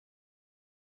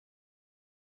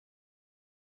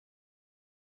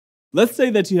Let's say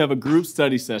that you have a group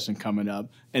study session coming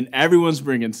up and everyone's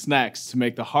bringing snacks to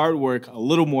make the hard work a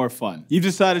little more fun. You've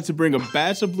decided to bring a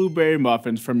batch of blueberry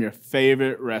muffins from your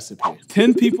favorite recipe.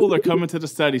 10 people are coming to the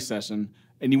study session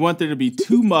and you want there to be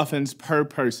 2 muffins per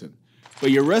person, but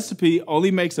your recipe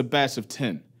only makes a batch of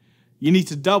 10. You need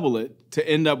to double it to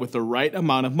end up with the right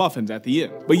amount of muffins at the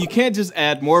end. But you can't just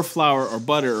add more flour or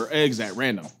butter or eggs at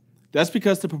random. That's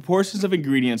because the proportions of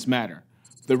ingredients matter.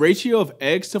 The ratio of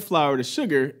eggs to flour to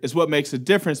sugar is what makes the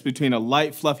difference between a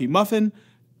light, fluffy muffin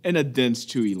and a dense,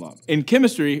 chewy lump. In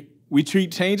chemistry, we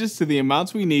treat changes to the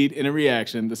amounts we need in a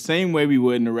reaction the same way we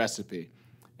would in a recipe.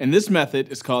 And this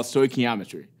method is called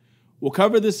stoichiometry. We'll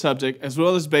cover this subject as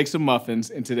well as bake some muffins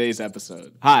in today's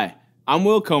episode. Hi, I'm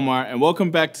Will Komar and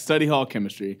welcome back to Study Hall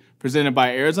Chemistry, presented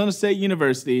by Arizona State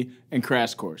University and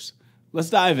Crash Course. Let's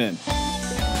dive in.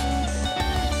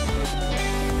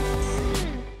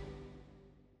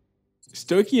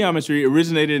 Stoichiometry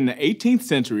originated in the 18th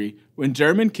century when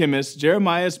German chemist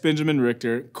Jeremias Benjamin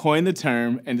Richter coined the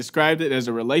term and described it as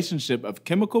a relationship of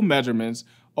chemical measurements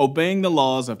obeying the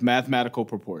laws of mathematical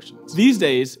proportions. These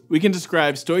days, we can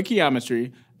describe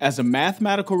stoichiometry as a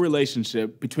mathematical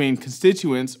relationship between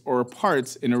constituents or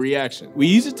parts in a reaction. We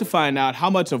use it to find out how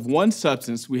much of one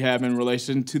substance we have in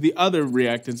relation to the other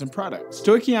reactants and products.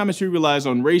 Stoichiometry relies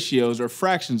on ratios or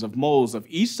fractions of moles of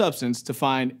each substance to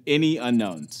find any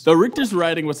unknowns. Though Richter's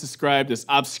writing was described as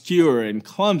obscure and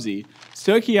clumsy,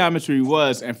 stoichiometry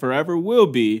was and forever will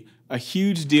be a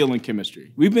huge deal in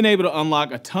chemistry. We've been able to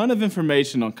unlock a ton of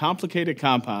information on complicated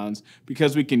compounds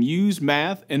because we can use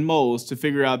math and moles to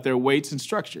figure out their weights and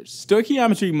structures.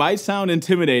 Stoichiometry might sound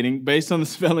intimidating based on the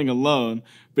spelling alone,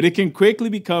 but it can quickly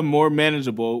become more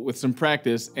manageable with some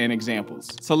practice and examples.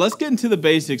 So let's get into the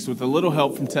basics with a little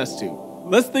help from test 2.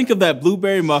 Let's think of that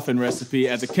blueberry muffin recipe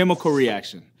as a chemical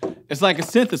reaction. It's like a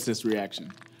synthesis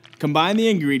reaction. Combine the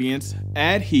ingredients,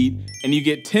 add heat, and you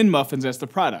get 10 muffins as the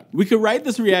product. We could write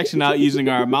this reaction out using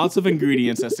our amounts of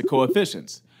ingredients as the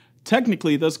coefficients.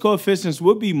 Technically, those coefficients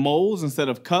would be moles instead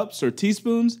of cups or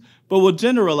teaspoons, but we'll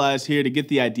generalize here to get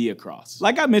the idea across.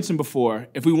 Like I mentioned before,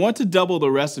 if we want to double the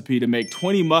recipe to make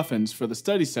 20 muffins for the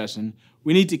study session,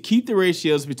 we need to keep the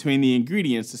ratios between the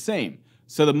ingredients the same,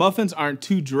 so the muffins aren't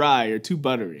too dry or too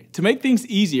buttery. To make things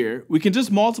easier, we can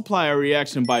just multiply our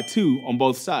reaction by 2 on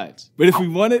both sides. But if we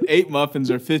wanted 8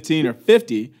 muffins or 15 or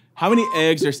 50, how many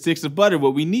eggs or sticks of butter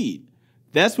would we need?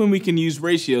 That's when we can use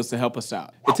ratios to help us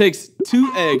out. It takes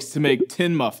 2 eggs to make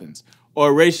 10 muffins,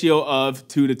 or a ratio of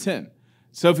 2 to 10.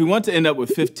 So if we want to end up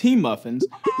with 15 muffins,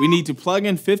 we need to plug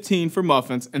in 15 for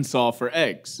muffins and solve for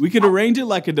eggs. We could arrange it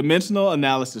like a dimensional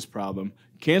analysis problem,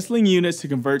 canceling units to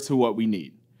convert to what we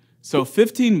need. So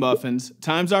 15 muffins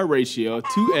times our ratio,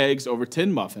 2 eggs over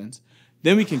 10 muffins.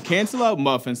 Then we can cancel out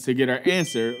muffins to get our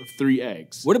answer of 3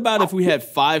 eggs. What about if we had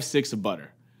 5 sticks of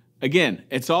butter? Again,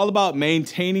 it's all about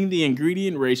maintaining the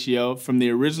ingredient ratio from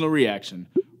the original reaction,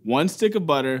 1 stick of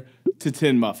butter to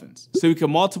 10 muffins. So we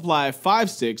can multiply 5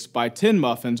 sticks by 10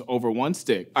 muffins over 1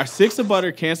 stick. Our sticks of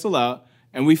butter cancel out,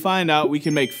 and we find out we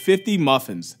can make 50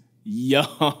 muffins.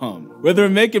 Yum! Whether we're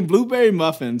making blueberry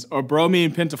muffins or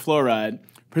bromine pentafluoride,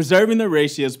 preserving the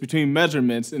ratios between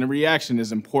measurements in a reaction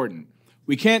is important.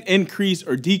 We can't increase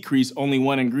or decrease only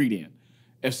one ingredient.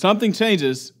 If something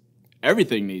changes,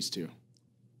 everything needs to.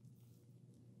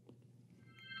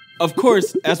 Of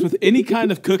course, as with any kind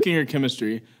of cooking or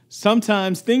chemistry,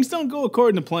 sometimes things don't go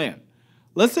according to plan.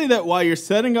 Let's say that while you're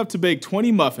setting up to bake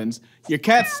 20 muffins, your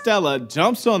cat Stella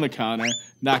jumps on the counter,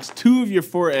 knocks 2 of your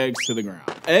 4 eggs to the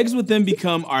ground. Eggs would then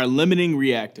become our limiting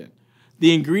reactant,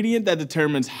 the ingredient that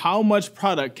determines how much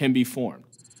product can be formed.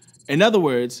 In other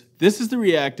words, this is the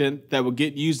reactant that will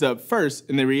get used up first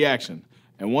in the reaction,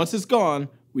 and once it's gone,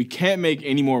 we can't make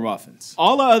any more muffins.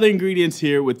 All our other ingredients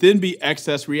here would then be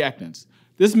excess reactants.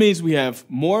 This means we have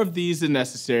more of these than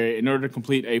necessary in order to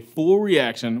complete a full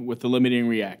reaction with the limiting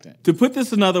reactant. To put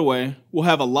this another way, we'll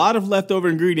have a lot of leftover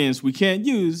ingredients we can't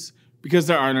use because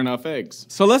there aren't enough eggs.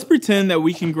 So let's pretend that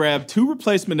we can grab 2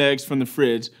 replacement eggs from the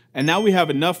fridge, and now we have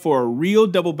enough for a real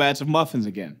double batch of muffins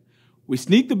again. We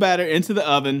sneak the batter into the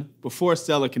oven before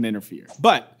Stella can interfere.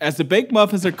 But as the baked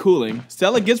muffins are cooling,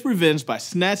 Stella gets revenge by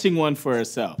snatching one for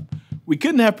herself. We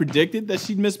couldn't have predicted that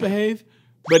she'd misbehave,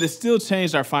 but it still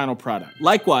changed our final product.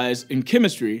 Likewise, in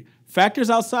chemistry,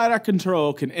 factors outside our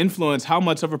control can influence how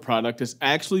much of a product is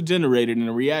actually generated in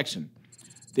a reaction.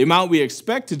 The amount we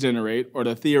expect to generate, or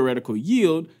the theoretical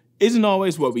yield, isn't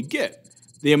always what we get.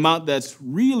 The amount that's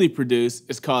really produced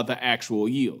is called the actual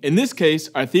yield. In this case,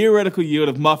 our theoretical yield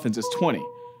of muffins is 20.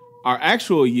 Our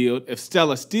actual yield, if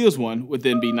Stella steals one, would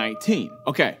then be 19.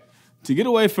 Okay, To get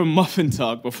away from muffin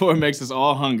talk before it makes us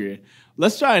all hungry,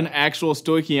 let's try an actual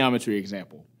stoichiometry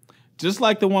example. Just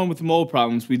like the one with mold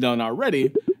problems we've done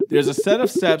already, there's a set of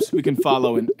steps we can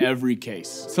follow in every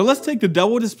case. So let's take the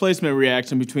double displacement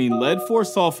reaction between lead-4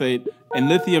 sulfate and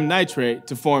lithium nitrate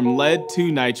to form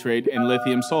lead-2 nitrate and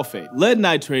lithium sulfate. Lead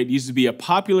nitrate used to be a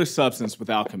popular substance with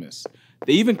alchemists.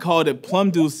 They even called it plum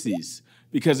dulcis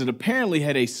because it apparently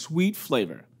had a sweet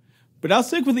flavor. But I'll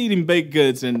stick with eating baked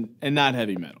goods and not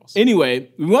heavy metals. Anyway,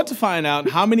 we want to find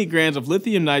out how many grams of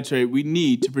lithium nitrate we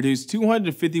need to produce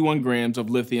 251 grams of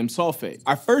lithium sulfate.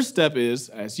 Our first step is,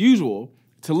 as usual,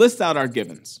 to list out our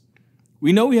givens.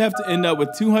 We know we have to end up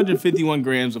with 251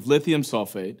 grams of lithium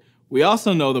sulfate. We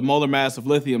also know the molar mass of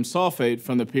lithium sulfate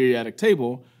from the periodic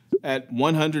table at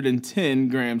 110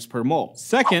 grams per mole.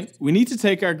 Second, we need to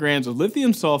take our grams of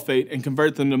lithium sulfate and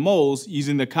convert them to moles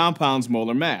using the compound's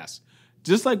molar mass,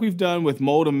 just like we've done with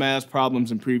mold and mass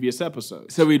problems in previous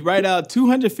episodes. So we'd write out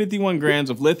 251 grams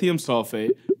of lithium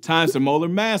sulfate times the molar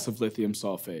mass of lithium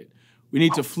sulfate. We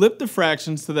need to flip the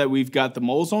fractions so that we've got the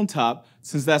moles on top,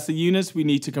 since that's the units we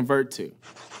need to convert to.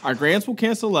 Our grams will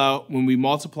cancel out when we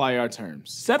multiply our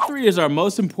terms. Step 3 is our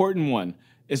most important one.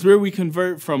 It's where we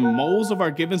convert from moles of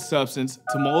our given substance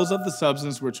to moles of the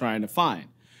substance we're trying to find,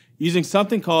 using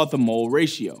something called the mole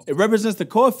ratio. It represents the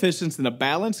coefficients in a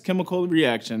balanced chemical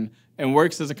reaction and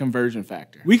works as a conversion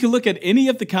factor. We can look at any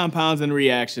of the compounds in a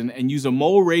reaction and use a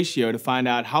mole ratio to find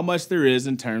out how much there is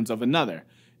in terms of another.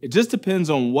 It just depends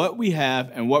on what we have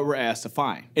and what we're asked to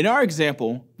find. In our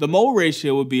example, the mole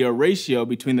ratio would be a ratio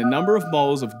between the number of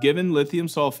moles of given lithium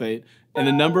sulfate and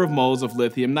the number of moles of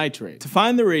lithium nitrate. To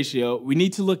find the ratio, we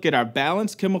need to look at our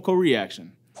balanced chemical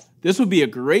reaction. This would be a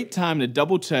great time to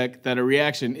double check that a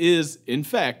reaction is, in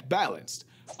fact, balanced.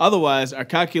 Otherwise, our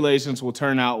calculations will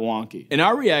turn out wonky. In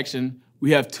our reaction,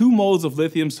 we have 2 moles of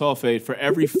lithium sulfate for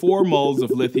every 4 moles of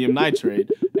lithium nitrate,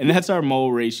 and that's our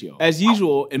mole ratio. As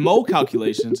usual, in mole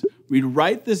calculations, we'd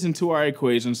write this into our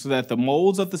equation so that the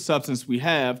moles of the substance we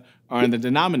have are in the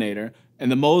denominator,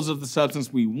 and the moles of the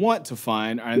substance we want to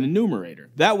find are in the numerator.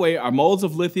 That way, our moles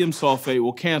of lithium sulfate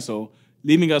will cancel,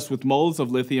 leaving us with moles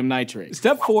of lithium nitrate.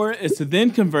 Step 4 is to then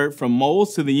convert from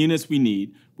moles to the units we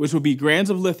need, which will be grams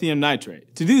of lithium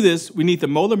nitrate. To do this, we need the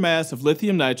molar mass of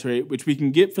lithium nitrate, which we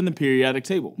can get from the periodic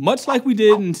table. Much like we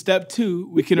did in step 2,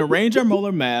 we can arrange our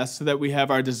molar mass so that we have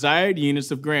our desired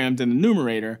units of grams in the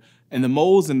numerator and the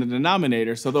moles in the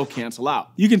denominator so they'll cancel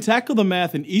out. You can tackle the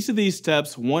math in each of these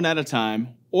steps one at a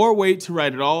time, or wait to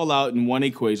write it all out in one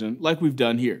equation like we've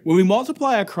done here. When we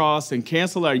multiply across and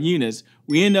cancel our units,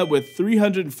 we end up with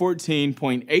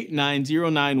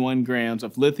 314.89091 grams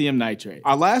of lithium nitrate.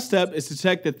 Our last step is to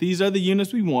check that these are the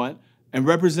units we want and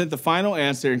represent the final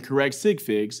answer in correct sig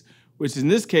figs, which in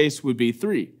this case would be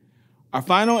 3. Our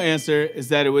final answer is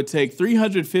that it would take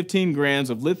 315 grams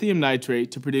of lithium nitrate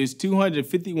to produce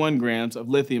 251 grams of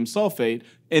lithium sulfate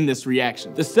in this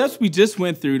reaction. The steps we just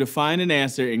went through to find an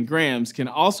answer in grams can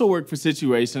also work for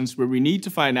situations where we need to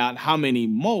find out how many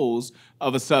moles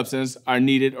of a substance are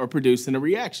needed or produced in a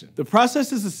reaction. The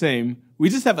process is the same, we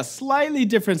just have a slightly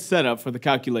different setup for the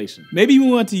calculation. Maybe we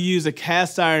want to use a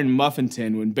cast iron muffin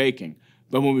tin when baking,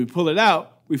 but when we pull it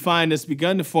out, we find it's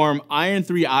begun to form iron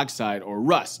 3 oxide, or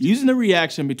rust. Using the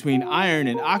reaction between iron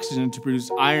and oxygen to produce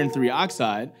iron 3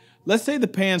 oxide, let's say the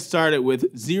pan started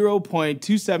with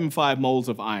 0.275 moles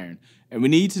of iron, and we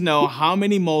need to know how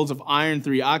many moles of iron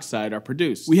 3 oxide are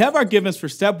produced. We have our givens for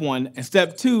step 1, and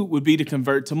step 2 would be to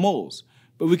convert to moles.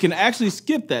 But we can actually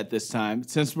skip that this time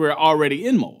since we're already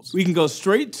in moles. We can go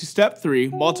straight to step 3,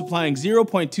 multiplying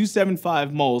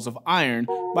 0.275 moles of iron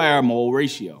by our mole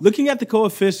ratio. Looking at the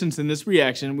coefficients in this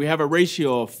reaction, we have a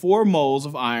ratio of 4 moles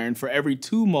of iron for every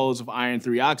 2 moles of iron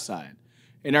 3 oxide.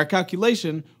 In our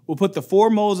calculation, we'll put the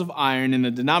 4 moles of iron in the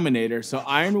denominator so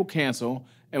iron will cancel,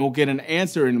 and we'll get an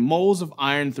answer in moles of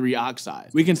iron 3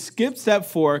 oxide. We can skip step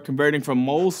 4, converting from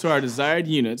moles to our desired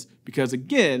units, because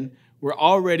again, we're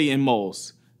already in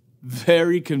moles.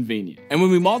 Very convenient. And when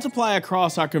we multiply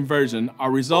across our conversion, our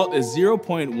result is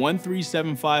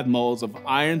 0.1375 moles of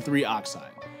iron 3 oxide.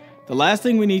 The last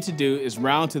thing we need to do is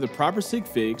round to the proper sig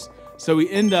figs, so we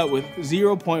end up with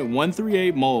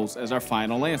 0.138 moles as our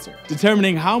final answer.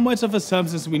 Determining how much of a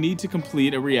substance we need to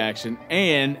complete a reaction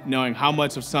and knowing how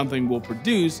much of something we'll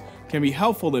produce can be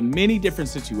helpful in many different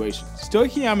situations.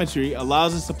 Stoichiometry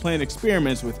allows us to plan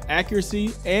experiments with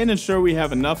accuracy and ensure we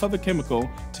have enough of a chemical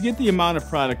to get the amount of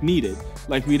product needed,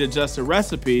 like we'd adjust a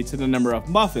recipe to the number of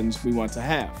muffins we want to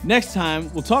have. Next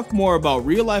time, we'll talk more about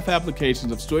real-life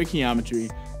applications of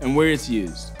stoichiometry and where it's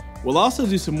used. We'll also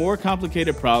do some more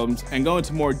complicated problems and go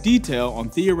into more detail on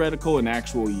theoretical and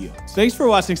actual yields. Thanks for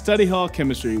watching Study Hall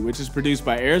Chemistry, which is produced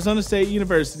by Arizona State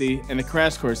University and the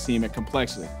Crash Course team at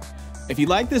Complexly. If you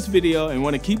like this video and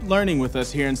want to keep learning with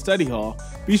us here in Study Hall,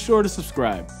 be sure to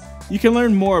subscribe. You can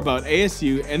learn more about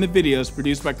ASU and the videos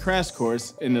produced by Crash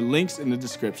Course in the links in the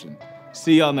description.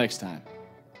 See y'all next time.